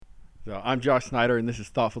So I'm Josh Snyder, and this is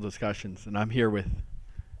Thoughtful Discussions, and I'm here with.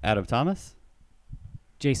 Adam Thomas.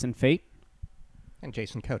 Jason Fate. And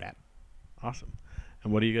Jason Kodat. Awesome.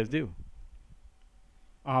 And what do you guys do?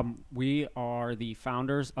 We are the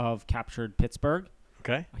founders of Captured Pittsburgh.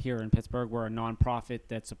 Okay. Here in Pittsburgh, we're a nonprofit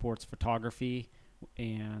that supports photography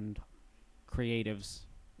and creatives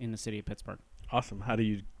in the city of Pittsburgh. Awesome. How do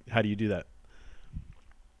you do that?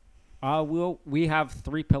 We have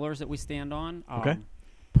 3 pillars that we stand on. Okay.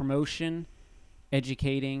 Promotion,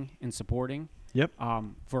 educating, and supporting. Yep.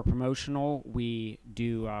 For promotional, we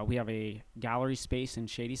have a gallery space in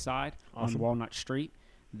Shadyside Awesome. on Walnut Street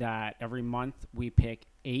that every month we pick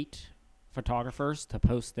 8 photographers to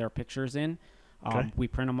post their pictures in. Okay. We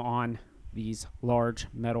print them on these large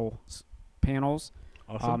metal panels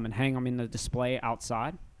Awesome. and hang them in the display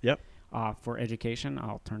outside. Yep. For education,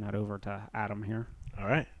 I'll turn that over to Adam here. All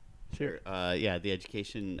right. Sure. The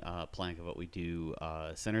education plank of what we do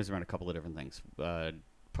centers around a couple of different things.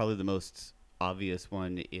 Probably the most obvious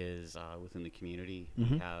one is within the community.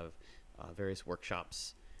 Mhm. We have various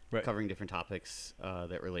workshops Right. covering different topics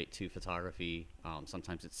that relate to photography.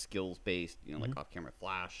 Sometimes it's skills-based, like off-camera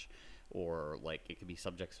flash, or like it could be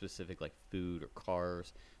subject-specific, like food or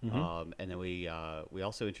cars. And then we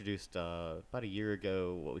also introduced about a year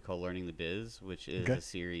ago what we call Learning the Biz, which is Okay. a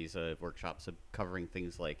series of workshops covering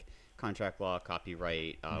things like contract law,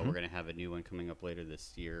 copyright. We're going to have a new one coming up later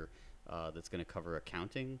this year that's going to cover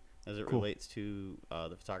accounting as it Cool. relates to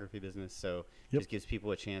the photography business. So Yep. just gives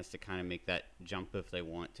people a chance to kind of make that jump if they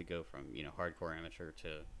want to go from hardcore amateur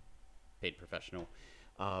to paid professional.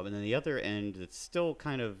 And then the other end, it's still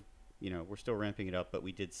kind of we're still ramping it up, but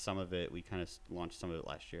we did some of it. We kind of launched some of it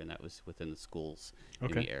last year, and that was within the schools in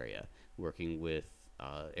Okay. the area, working with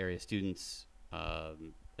area students at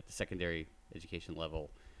the secondary education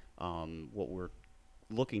level. What we're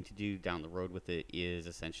looking to do down the road with it is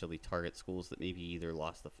essentially target schools that maybe either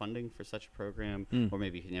lost the funding for such a program, or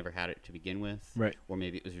maybe never had it to begin with, Right. or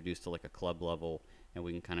maybe it was reduced to like a club level, and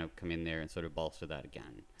we can kind of come in there and sort of bolster that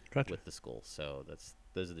again Gotcha. with the school. So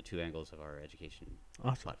those are the 2 angles of our education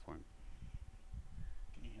Awesome. platform.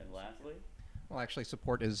 And lastly, Well, actually,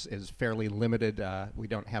 support is fairly limited. We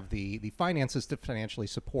don't have the finances to financially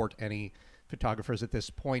support any photographers at this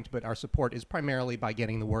point, but our support is primarily by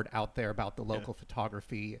getting the word out there about the local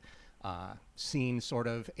photography scene, sort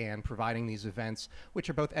of, and providing these events, which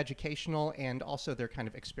are both educational and also they're kind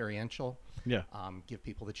of experiential. Yeah. Give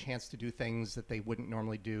people the chance to do things that they wouldn't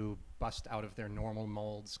normally do, bust out of their normal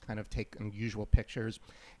molds, kind of take unusual pictures.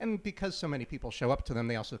 And because so many people show up to them,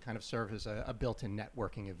 they also kind of serve as a built-in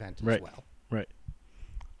networking event as Right. well. Right.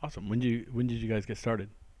 Awesome. When did you guys get started?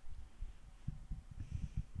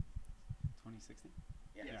 2016?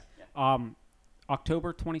 yeah.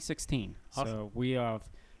 October 2016. Awesome. So we have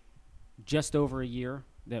just over a year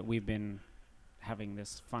that we've been having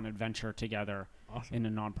this fun adventure together Awesome. in the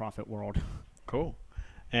nonprofit world. Cool.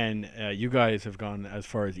 And you guys have gone as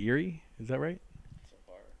far as Erie, is that right?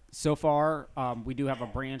 So far, we do have a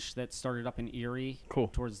branch that started up in Erie Cool.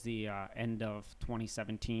 towards the end of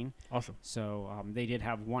 2017. Awesome. So they did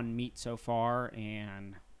have one meet so far,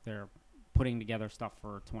 and they're putting together stuff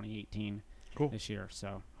for 2018 Cool. this year.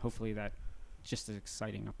 So hopefully that's just as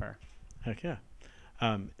exciting up there. Heck yeah.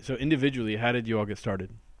 So individually, how did you all get started?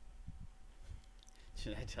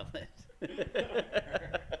 Should I tell it?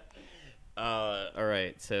 All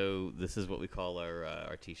right. So this is what we call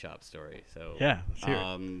our tea shop story. So Yeah, let's hear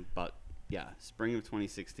it. But yeah, spring of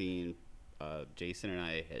 2016, Jason and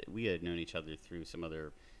I we had known each other through some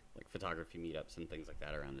other like photography meetups and things like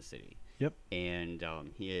that around the city. Yep. And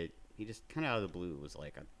he just kind of out of the blue was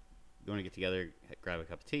like, "You want to get together, grab a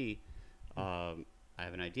cup of tea? I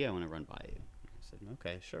have an idea I want to run by you." I said,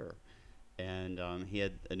 "Okay, sure." And he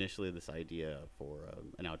had initially this idea for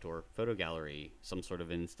an outdoor photo gallery, some sort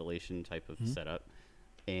of installation type of setup.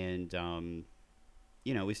 And,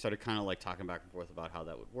 we started kind of like talking back and forth about how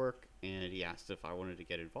that would work. And he asked if I wanted to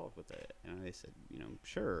get involved with it. And I said,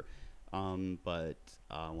 sure. But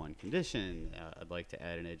one condition, I'd like to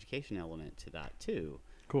add an education element to that too.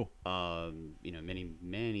 Cool. Many,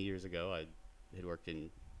 many years ago, I had worked in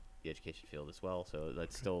the education field as well. So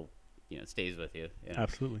that's still... it stays with you.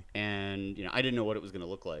 Absolutely. And, I didn't know what it was going to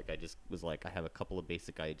look like. I just was like, I have a couple of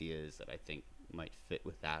basic ideas that I think might fit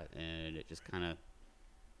with that. And it just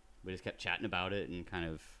we just kept chatting about it and kind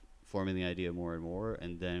of forming the idea more and more.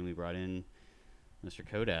 And then we brought in Mr.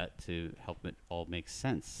 Kodat to help it all make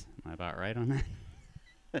sense. Am I about right on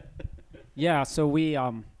that? Yeah, so we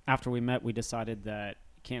after we met, we decided that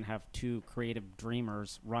you can't have 2 creative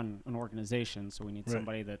dreamers run an organization, so we need Right.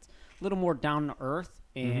 somebody that's a little more down to earth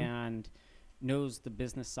and knows the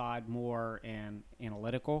business side more and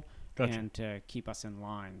analytical. Gotcha. and to keep us in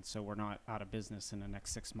line so we're not out of business in the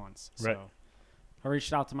next 6 months. Right. So I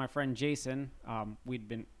reached out to my friend Jason. We'd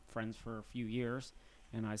been friends for a few years,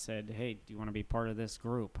 and I said, hey, do you want to be part of this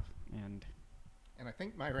group? And I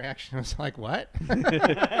think my reaction was like, what?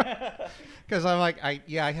 Because I'm like, I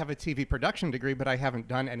have a TV production degree, but I haven't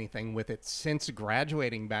done anything with it since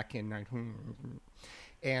graduating back in 19...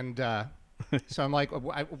 And so I'm like,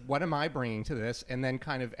 what am I bringing to this? And then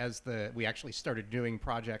kind of as we actually started doing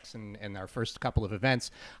projects and our first couple of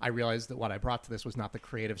events, I realized that what I brought to this was not the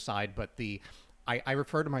creative side, but I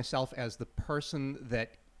refer to myself as the person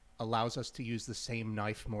that allows us to use the same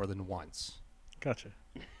knife more than once. Gotcha.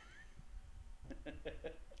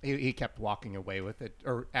 He kept walking away with it,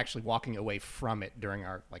 or actually walking away from it during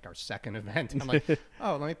our second event. And I'm like,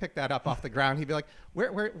 oh, let me pick that up off the ground. He'd be like,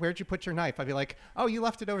 where'd you put your knife? I'd be like, oh, you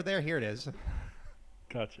left it over there. Here it is.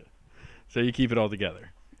 Gotcha. So you keep it all together.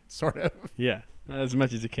 Sort of. Yeah, as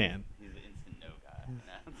much as you can. He's the instant no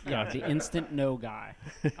guy. yeah, the instant no guy.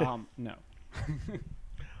 No.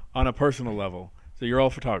 On a personal level, so you're all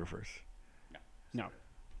photographers. No.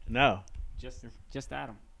 No, Just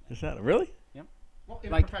Adam. is that really? Well,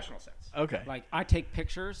 in Like- a professional sense. Okay. Like, I take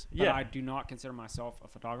pictures, but Yeah. I do not consider myself a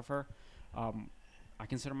photographer. I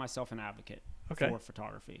consider myself an advocate Okay. for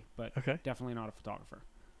photography, but Okay. definitely not a photographer.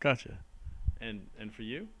 Gotcha. And for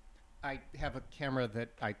you? I have a camera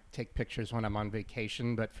that I take pictures when I'm on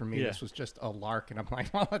vacation, but for me, Yeah. this was just a lark, and I'm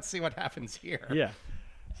like, well, let's see what happens here. Yeah.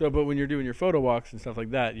 So, but when you're doing your photo walks and stuff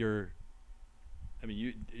like that, are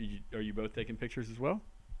you both taking pictures as well?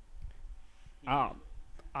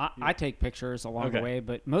 I take pictures along Okay. the way,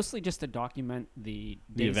 but mostly just to document the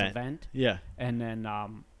The day's event. event. Yeah. And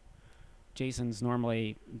then Jason's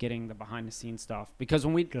normally getting the behind the scenes stuff, because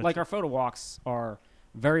when we Gotcha. like our photo walks are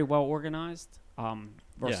very well organized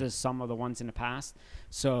versus some of the ones in the past.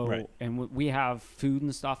 So Right. and we have food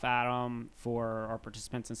and stuff at them for our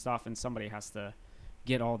participants and stuff, and somebody has to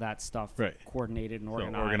get all that stuff Right. coordinated and So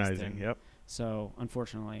organized. organizing. and Yep. So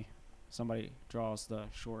unfortunately, somebody draws the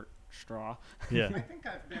short straw. Yeah. I think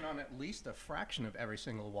I've been on at least a fraction of every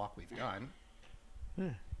single walk we've done.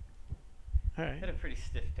 Yeah. All right. At a pretty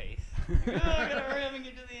stiff pace. Oh, I gotta hurry up and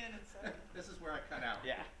get to the end. This is where I cut out.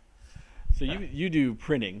 Yeah. So you do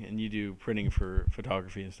printing, and you do printing for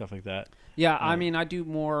photography and stuff like that. Yeah, I mean, I do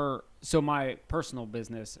more. So my personal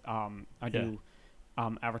business, I do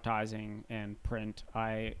advertising and print.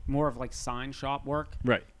 I more of like sign shop work.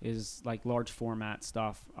 Right. Is like large format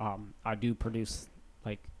stuff. I do produce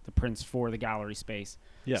like the prints for the gallery space,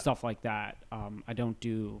 Yeah. stuff like that. I don't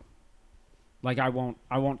do. Like I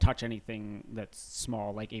won't touch anything that's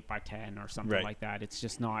small, like 8x10 or something Right. like that. It's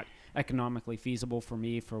just not economically feasible for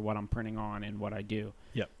me for what I'm printing on and what I do.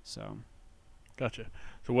 Yep. So. Gotcha.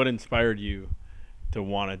 So what inspired you to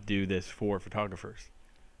want to do this for photographers?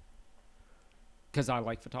 Because I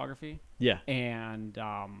like photography, Yeah. and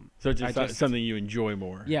So it's just, I just- something you enjoy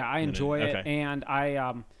more. yeah, I than enjoy it, okay. and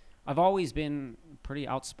I've always been pretty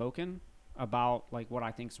outspoken about like what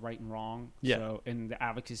I think's right and wrong. Yeah. So in the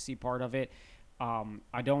advocacy part of it,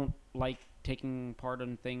 I don't like taking part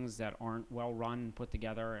in things that aren't well run and put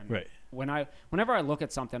together. And Right. whenever I look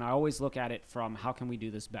at something, I always look at it from how can we do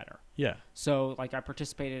this better. Yeah. So like I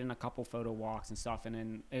participated in a couple photo walks and stuff, and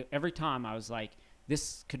then every time I was like,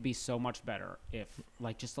 this could be so much better if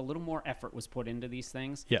like just a little more effort was put into these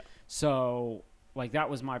things. Yeah. So like that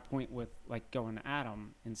was my point with like going to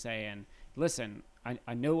Adam and saying, listen,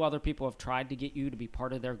 I know other people have tried to get you to be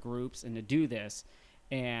part of their groups and to do this,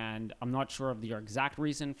 and I'm not sure of your exact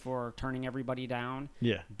reason for turning everybody down.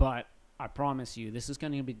 Yeah. But I promise you, this is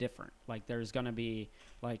going to be different. Like, there's going to be,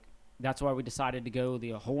 like, that's why we decided to go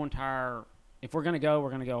the whole entire, if we're going to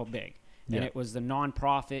go big. Yeah. And it was the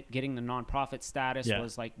nonprofit, getting the nonprofit status Yeah.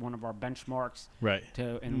 was like one of our benchmarks. Right.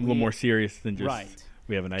 To, A and little more serious than just Right.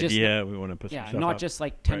 we have an Just idea, we want to put some Yeah, stuff not up. just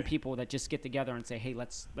like 10 Right. people that just get together and say, hey,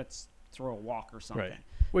 let's throw a walk or something. Right.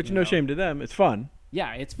 Which, you no know? shame to them. It's fun.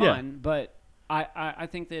 Yeah, it's Yeah. fun, but I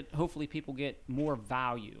think that hopefully people get more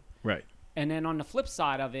value. Right. And then on the flip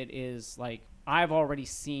side of it is like I've already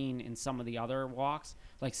seen in some of the other walks,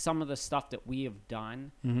 like some of the stuff that we have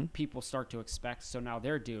done, people start to expect. So now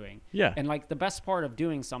they're doing. Yeah. And like the best part of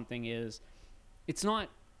doing something is it's not,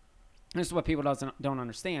 this is what people don't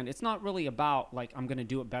understand. It's not really about like, I'm going to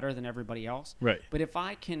do it better than everybody else. Right. But if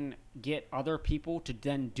I can get other people to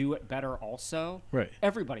then do it better also, Right.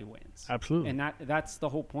 everybody wins. Absolutely. And that's the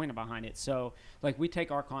whole point behind it. So like we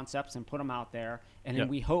take our concepts and put them out there, and then Yeah.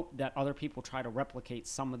 we hope that other people try to replicate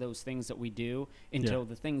some of those things that we do into Yeah.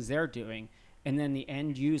 the things they're doing. And then the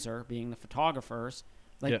end user, being the photographers,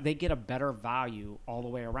 Like Yeah. they get a better value all the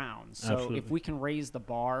way around. So Absolutely. if we can raise the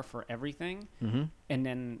bar for everything, Mm-hmm. and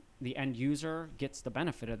then the end user gets the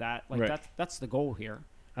benefit of that, like Right. that's the goal here,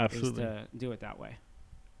 Absolutely. is to do it that way.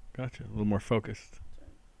 Gotcha. A little more focused.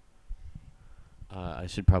 I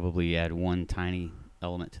should probably add one tiny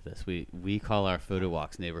element to this. We call our photo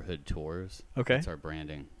walks neighborhood tours. Okay. That's our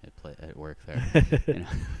branding at work there. You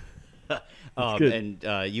know? good.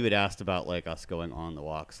 And you had asked about like us going on the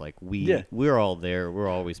walks. Like Yeah. we're all there. We're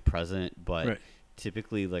always present, but Right.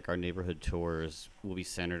 typically like our neighborhood tours will be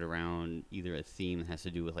centered around either a theme that has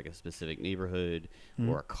to do with like a specific neighborhood Mhm.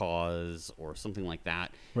 or a cause or something like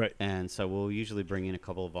that. Right. And so we'll usually bring in a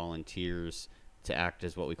couple of volunteers to act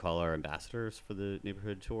as what we call our ambassadors for the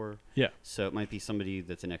neighborhood tour. Yeah. So it might be somebody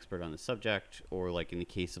that's an expert on the subject, or like in the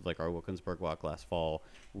case of like our Wilkinsburg walk last fall,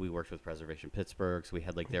 we worked with Preservation Pittsburgh, so we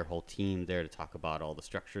had like their whole team there to talk about all the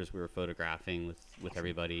structures we were photographing with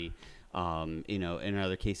everybody. You know, in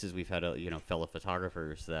other cases, we've had fellow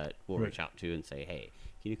photographers that we'll Right. reach out to and say, hey,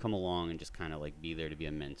 can you come along and just kind of like be there to be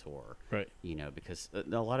a mentor? Right. You know, because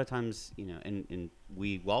a lot of times, you know, and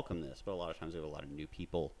we welcome this, but a lot of times we have a lot of new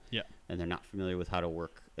people, Yeah. and they're not familiar with how to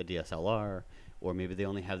work a DSLR, or maybe they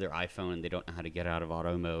only have their iPhone and they don't know how to get out of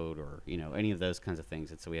auto mode, or you know, any of those kinds of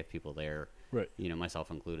things. And so we have people there, Right. you know,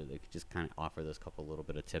 myself included, that could just kind of offer those couple little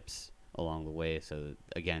bit of tips along the way. So that,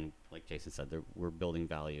 again, like Jason said, we're building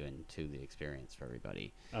value into the experience for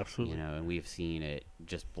everybody. Absolutely. You know, and we've seen it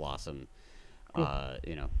just blossom. Cool.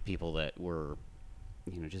 You know, people that were,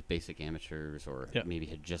 you know, just basic amateurs, or Yeah. maybe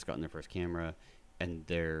had just gotten their first camera, and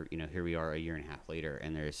they're, you know, here we are a year and a half later,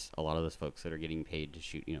 and there's a lot of those folks that are getting paid to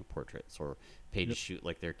shoot, you know, portraits, or paid to Yep. shoot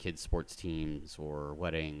like their kids' sports teams or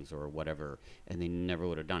weddings or whatever, and they never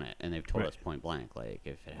would have done it. And they've told Right. us point blank, like,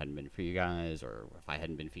 if it hadn't been for you guys, or if I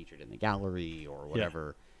hadn't been featured in the gallery or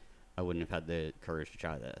whatever, I wouldn't have had the courage to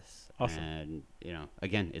try this. Awesome. And, you know,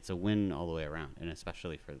 again, it's a win all the way around, and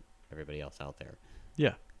especially for everybody else out there.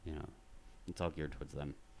 Yeah. You know, it's all geared towards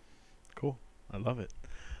them. Cool. I love it.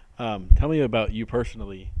 Tell me about you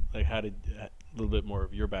personally. Like, how did a little bit more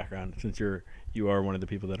of your background, since you are one of the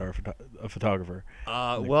people that are a photographer.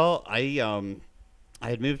 Well, I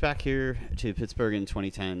had moved back here to Pittsburgh in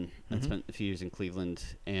 2010. I Mhm. spent a few years in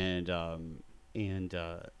Cleveland, and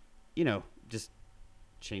you know, just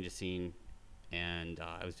change of scene. And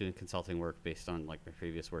I was doing consulting work based on like my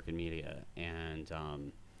previous work in media, and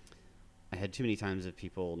I had too many times of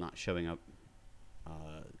people not showing up.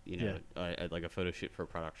 You know, at like a photo shoot for a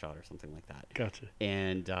product shot or something like that. Gotcha.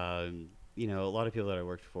 And you know, a lot of people that I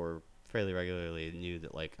worked for fairly regularly knew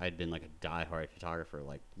that like I'd been like a diehard photographer,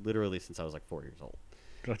 like literally since I was like 4 years old.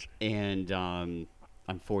 Gotcha. And I'm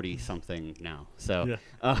 40 something now, so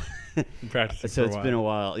Yeah. Been practicing so for a it's while. been a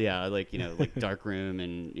while. Yeah, like, you know, like darkroom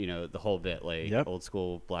and, you know, the whole bit, like Yep. old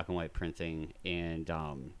school black and white printing, and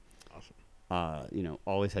Awesome. you know,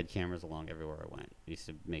 always had cameras along everywhere I went. I used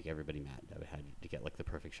to make everybody mad. I had to get like the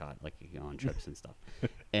perfect shot, like, you know, on trips and stuff.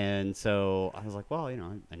 And so I was like, well, you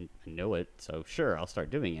know, I know it, so sure, I'll start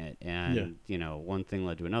doing it. And Yeah. you know, one thing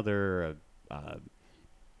led to another. I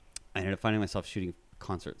ended up finding myself shooting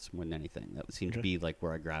concerts more than anything. That seemed to Okay. be like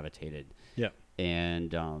where I gravitated. Yeah.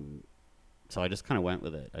 And so I just kind of went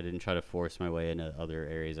with it. I didn't try to force my way into other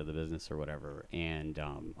areas of the business or whatever. And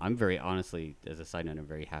I'm very honestly, as a side note, I'm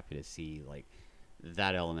very happy to see like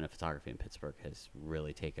that element of photography in Pittsburgh has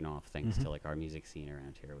really taken off thanks Mhm. to like our music scene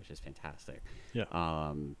around here, which is fantastic.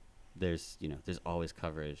 Yeah. There's, you know, there's always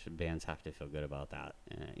coverage. Bands have to feel good about that.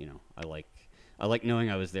 You know, I like knowing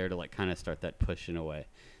I was there to like kind of start that push in a way.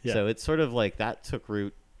 Yeah. So it's sort of like that took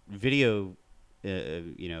root. Video,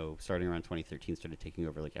 you know, starting around 2013 started taking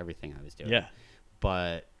over like everything I was doing. Yeah.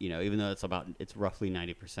 But, you know, even though it's roughly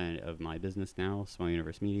 90% of my business now, Small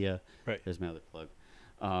Universe Media. Right. There's my other plug.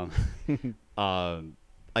 I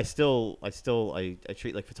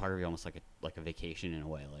treat like photography almost like a vacation in a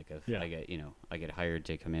way. Like if Yeah. I get hired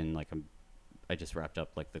to come in, like I just wrapped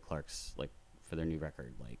up like the Clarks, like for their new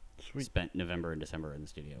record, like Sweet. spent November and December in the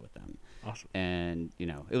studio with them. Awesome. And, you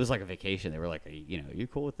know, it was like a vacation. They were like, you know, you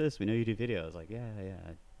cool with this? We know you do video. I was like, yeah.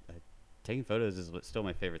 Taking photos is still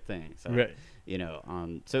my favorite thing. So, Right. you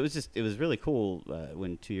know, so it was really cool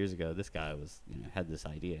when 2 years ago this guy was, you know, had this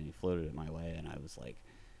idea and he floated it my way, and I was like,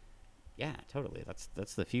 yeah, totally.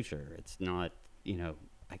 That's the future. It's not, you know,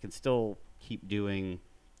 I can still keep doing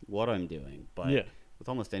what I'm doing, but Yeah. with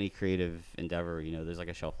almost any creative endeavor, you know, there's like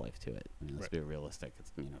a shelf life to it. I mean, let's Right. be realistic.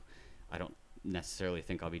 It's, you know, I don't necessarily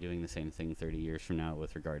think I'll be doing the same thing 30 years from now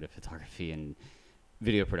with regard to photography and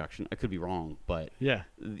video production. I could be wrong, but Yeah.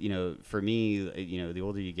 you know, for me, you know, the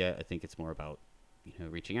older you get, I think it's more about, you know,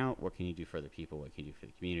 reaching out. What can you do for other people? What can you do for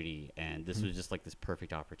the community? And this was just like this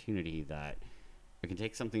perfect opportunity that I can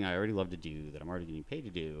take something I already love to do that I'm already getting paid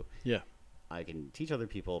to do. Yeah. I can teach other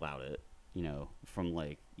people about it, from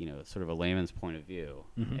like, sort of a layman's point of view.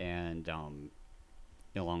 Mhm. And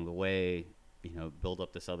along the way, build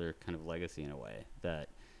up this other kind of legacy in a way that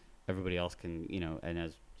everybody else can, and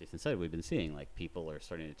as Jason said, we've been seeing like people are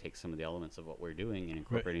starting to take some of the elements of what we're doing and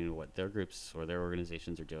incorporating into what their groups or their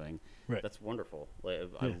organizations are doing. Right. That's wonderful.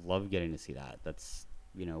 I love getting to see that. That's,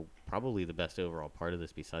 probably the best overall part of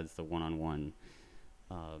this besides the one-on-one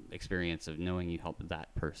experience of knowing you helped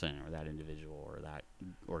that person or that individual or that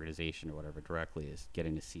organization or whatever directly, is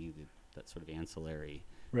getting to see that sort of ancillary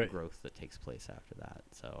Right. growth that takes place after that.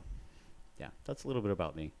 So yeah, that's a little bit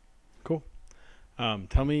about me. Cool.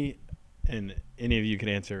 Tell me, and any of you can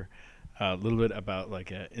answer, a little bit about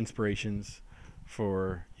like inspirations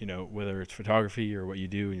for, whether it's photography or what you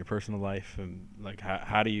do in your personal life, and like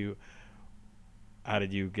how did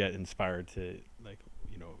you get inspired to, like,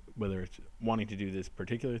 whether it's wanting to do this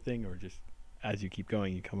particular thing or just as you keep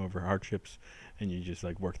going, you come over hardships and you just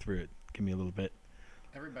like work through it. Give me a little bit.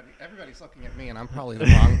 Everybody's looking at me, and I'm probably the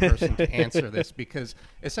wrong person to answer this, because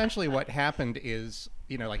essentially what happened is,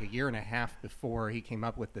 like a year and a half before he came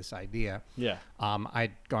up with this idea, Yeah.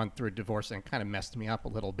 I'd gone through a divorce and it kind of messed me up a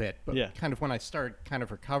little bit. But Yeah. kind of when I started kind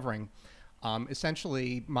of recovering,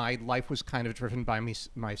 essentially my life was kind of driven by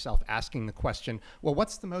myself asking the question, well,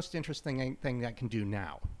 what's the most interesting thing I can do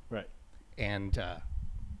now? Right. And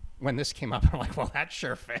when this came up, I'm like, well, that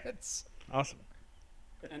sure fits. Awesome.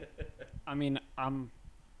 And, I mean, I'm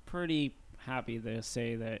pretty happy to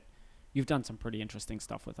say that you've done some pretty interesting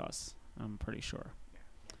stuff with us. I'm pretty sure.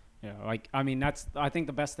 Yeah, I think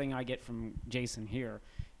the best thing I get from Jason here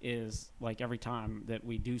is like every time that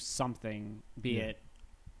we do something, be it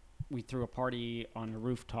we threw a party on the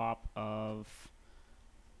rooftop of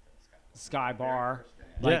Sky Bar,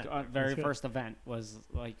 like Yeah, our very that's good. first event was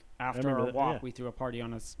like after remember our that, walk, yeah. we threw a party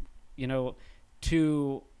on us,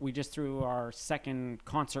 we just threw our second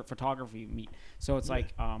concert photography meet. So it's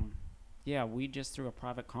like, we just threw a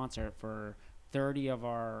private concert for 30 of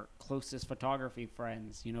our closest photography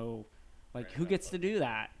friends, who gets to do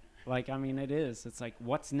that? Like, I mean, it's like,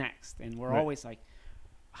 what's next? And we're Right. always like,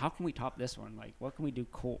 how can we top this one? Like, what can we do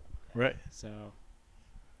cool? Right. So,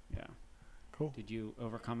 yeah. Cool. Did you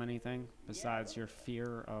overcome anything besides your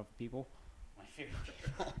fear of people? My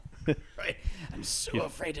favorite. Right. I'm so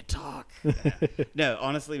afraid to talk. No,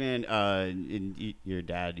 honestly, man, your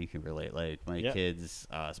dad, you can relate. Like my kids,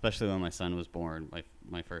 especially when my son was born,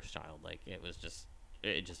 my first child, like it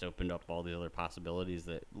just opened up all the other possibilities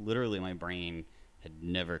that literally my brain had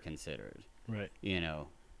never considered. Right.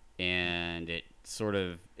 And it sort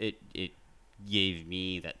of it gave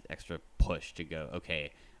me that extra push to go,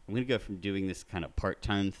 okay, I'm going to go from doing this kind of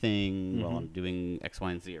part-time thing while I'm doing X,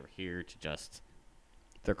 Y, and Z over here to just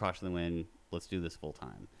throw caution to the wind. Let's do this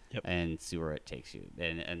full-time and see where it takes you.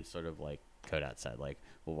 And sort of like Kodat said, like,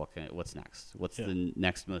 well, what's next? What's the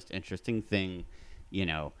next most interesting thing,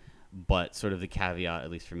 But sort of the caveat,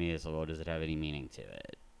 at least for me, is, well, does it have any meaning to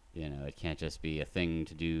it? It can't just be a thing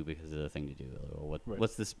to do because it's a thing to do. Well,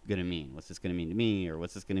 what's this going to mean? What's this going to mean to me? Or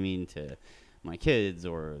what's this going to mean to my kids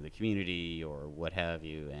or the community or what have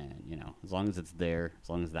you? And, as long as it's there, as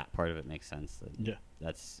long as that part of it makes sense, then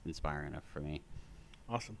that's inspiring enough for me.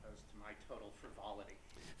 Awesome. Goes to my total frivolity.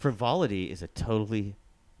 Frivolity is a totally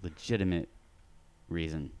legitimate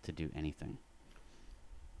reason to do anything.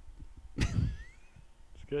 It's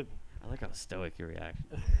good. I like how stoic your reaction.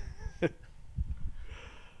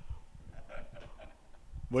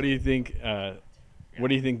 What do you think? What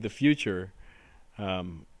do you think the future?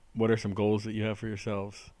 What are some goals that you have for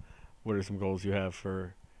yourselves? What are some goals you have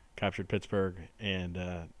for Captured Pittsburgh, and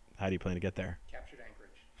how do you plan to get there? Captured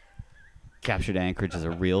Anchorage. Captured Anchorage is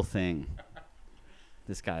a real thing.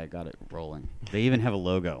 This guy got it rolling. They even have a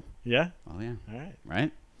logo. Yeah. Oh yeah. All right.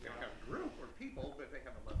 Right. They don't have a group or people, but they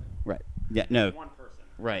have a logo. Right. Yeah. No. One person.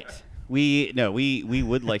 Right. We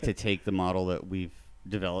would like to take the model that we've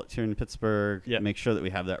developed here in Pittsburgh. Yeah. Make sure that we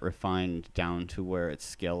have that refined down to where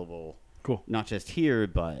it's scalable. Cool. Not just here,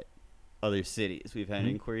 but other cities. We've had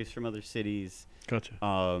inquiries from other cities. Gotcha.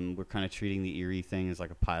 We're kind of treating the Erie thing as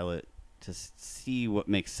like a pilot to see what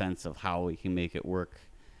makes sense of how we can make it work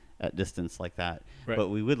at distance like that. Right. But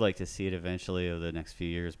we would like to see it eventually over the next few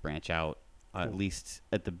years branch out, at least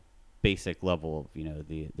at the basic level of,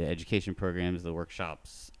 the education programs, the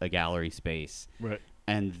workshops, a gallery space. Right.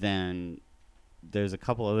 And then there's a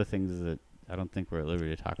couple other things that I don't think we're at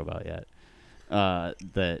liberty to talk about yet.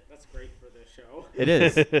 That's great for the show. It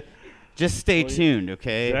is. Just stay Well, tuned,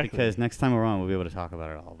 okay? exactly. Because next time we're on, we'll be able to talk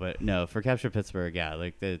about it all. But no, for Capture Pittsburgh,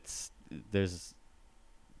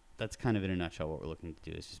 that's kind of in a nutshell what we're looking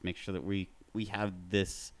to do is just make sure that we we have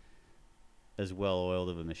this as well oiled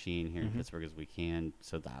of a machine here in Pittsburgh as we can,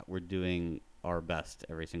 so that we're doing our best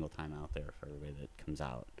every single time out there for everybody that comes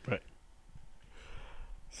out. Right.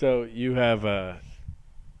 So you have,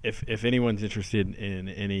 if anyone's interested in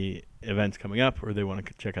any events coming up or they want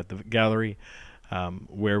to check out the gallery,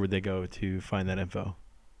 where would they go to find that info?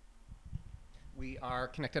 We are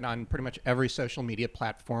connected on pretty much every social media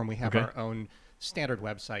platform. We have Okay. our own standard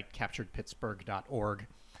website, capturedpittsburgh.org.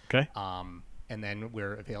 Okay. And then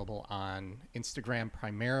we're available on Instagram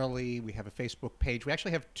primarily. We have a Facebook page. We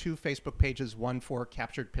actually have 2 Facebook pages, one for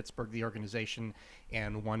Captured Pittsburgh, the organization,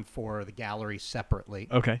 and one for the gallery separately.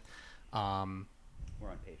 Okay. We're on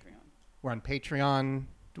Patreon. We're on Patreon.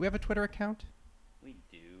 Do we have a Twitter account? We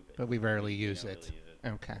do, But we rarely don't use really it. use it.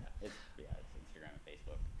 Okay. It's Instagram and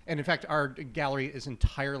Facebook. And in fact, our gallery is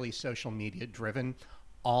entirely social media driven.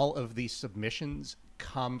 All of these submissions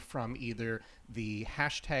come from either the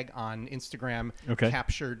hashtag on Instagram, Okay.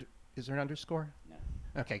 captured, is there an underscore? No.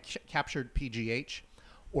 Okay, captured PGH,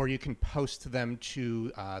 or you can post them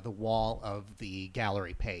to the wall of the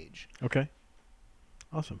gallery page. Okay.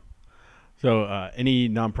 Awesome. So any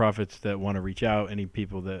nonprofits that want to reach out, any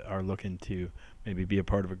people that are looking to maybe be a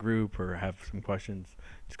part of a group or have some questions,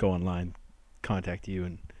 just go online, contact you,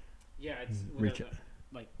 and Yeah, it's Reach whatever,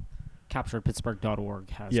 like capturedpittsburgh.org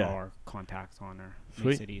has Yeah. our contacts on there. Sweet.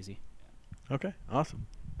 Makes it easy. okay. Awesome.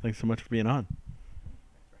 Thanks so much for being on. Thanks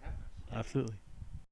for having us. Absolutely.